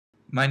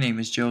My name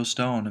is Joe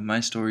Stone, and my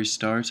story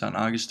starts on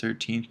August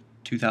 13th,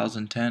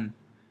 2010.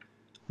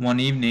 One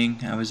evening,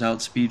 I was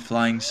out speed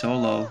flying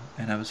solo,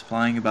 and I was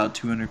flying about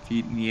 200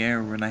 feet in the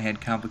air when I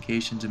had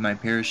complications in my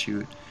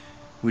parachute,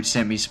 which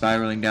sent me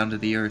spiraling down to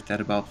the earth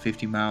at about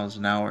 50 miles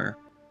an hour.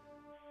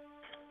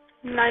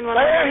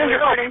 911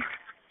 recording.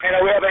 And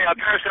we have a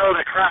parachute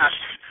that crashed.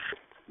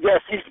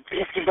 Yes,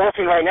 he's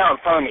convulsing right now in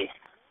front of me.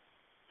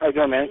 How you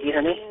doing, man? You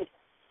hear me?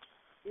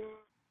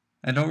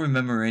 I don't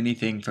remember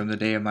anything from the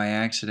day of my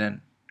accident.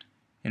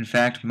 In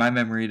fact, my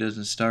memory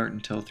doesn't start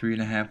until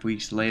 3.5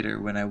 weeks later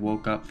when I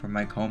woke up from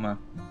my coma.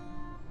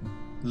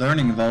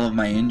 Learning of all of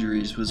my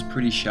injuries was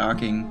pretty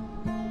shocking.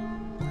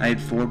 I had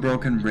 4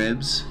 broken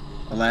ribs,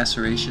 a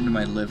laceration to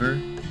my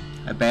liver,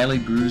 I badly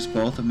bruised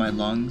both of my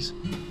lungs,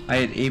 I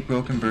had 8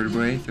 broken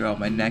vertebrae throughout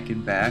my neck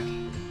and back,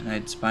 and I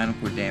had spinal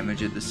cord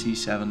damage at the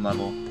C7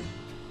 level.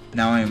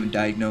 Now I am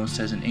diagnosed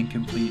as an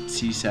incomplete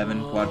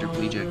C7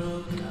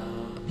 quadriplegic.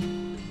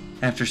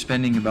 After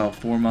spending about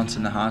 4 months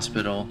in the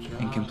hospital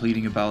and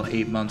completing about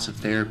 8 months of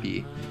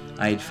therapy,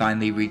 I had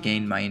finally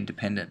regained my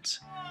independence.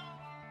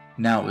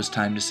 Now it was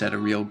time to set a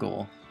real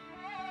goal.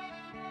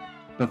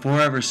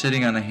 Before ever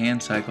sitting on a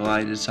hand cycle,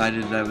 I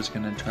decided that I was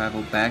going to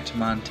travel back to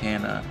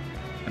Montana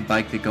and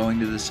bike the Going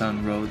to the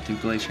Sun Road through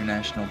Glacier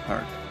National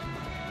Park.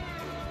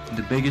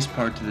 The biggest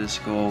part to this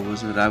goal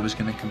was that I was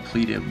going to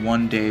complete it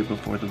one day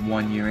before the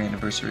 1-year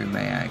anniversary of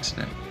my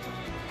accident.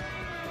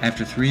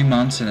 After 3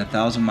 months and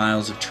 1,000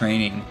 miles of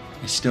training,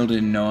 I still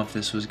didn't know if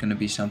this was going to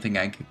be something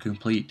I could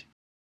complete.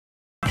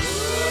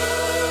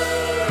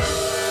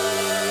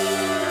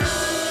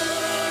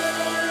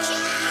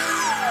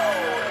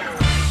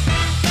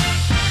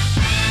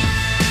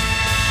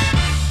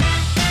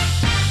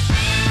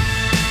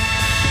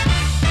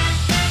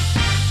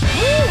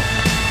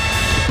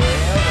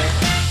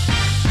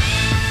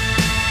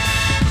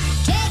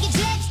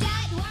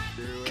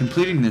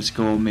 Completing this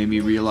goal made me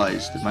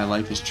realize that my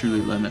life is truly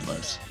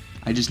limitless.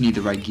 I just need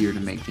the right gear to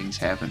make things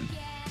happen.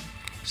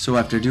 So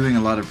after doing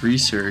a lot of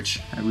research,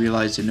 I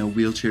realized that no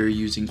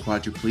wheelchair-using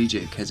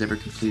quadriplegic has ever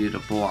completed a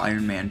full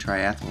Ironman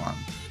triathlon.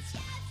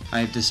 I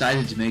have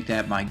decided to make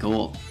that my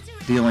goal.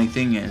 The only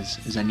thing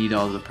is I need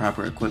all of the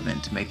proper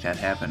equipment to make that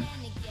happen.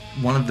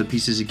 One of the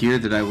pieces of gear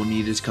that I will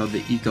need is called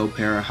the Eco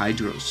Para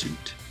Hydro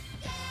Suit.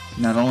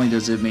 Not only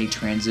does it make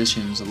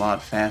transitions a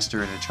lot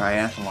faster in a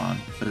triathlon,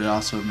 but it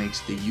also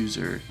makes the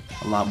user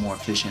a lot more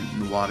efficient in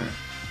the water.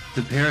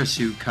 The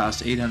parasuit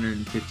costs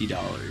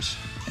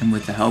 $850, and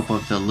with the help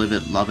of the Live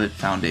It Love It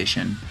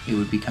Foundation, it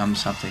would become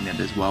something that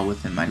is well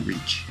within my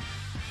reach.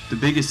 The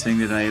biggest thing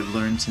that I have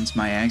learned since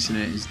my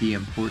accident is the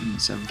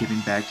importance of giving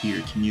back to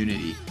your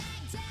community.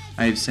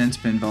 I have since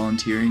been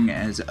volunteering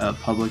as a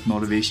public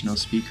motivational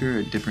speaker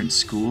at different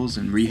schools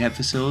and rehab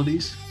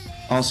facilities.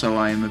 Also,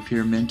 I am a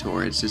peer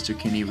mentor at Sister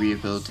Kinney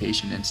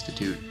Rehabilitation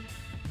Institute.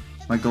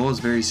 My goal is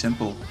very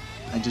simple.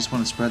 I just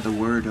want to spread the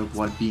word of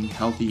what being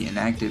healthy and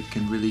active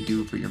can really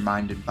do for your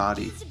mind and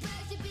body.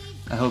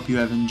 I hope you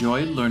have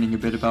enjoyed learning a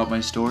bit about my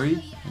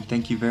story, and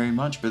thank you very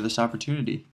much for this opportunity.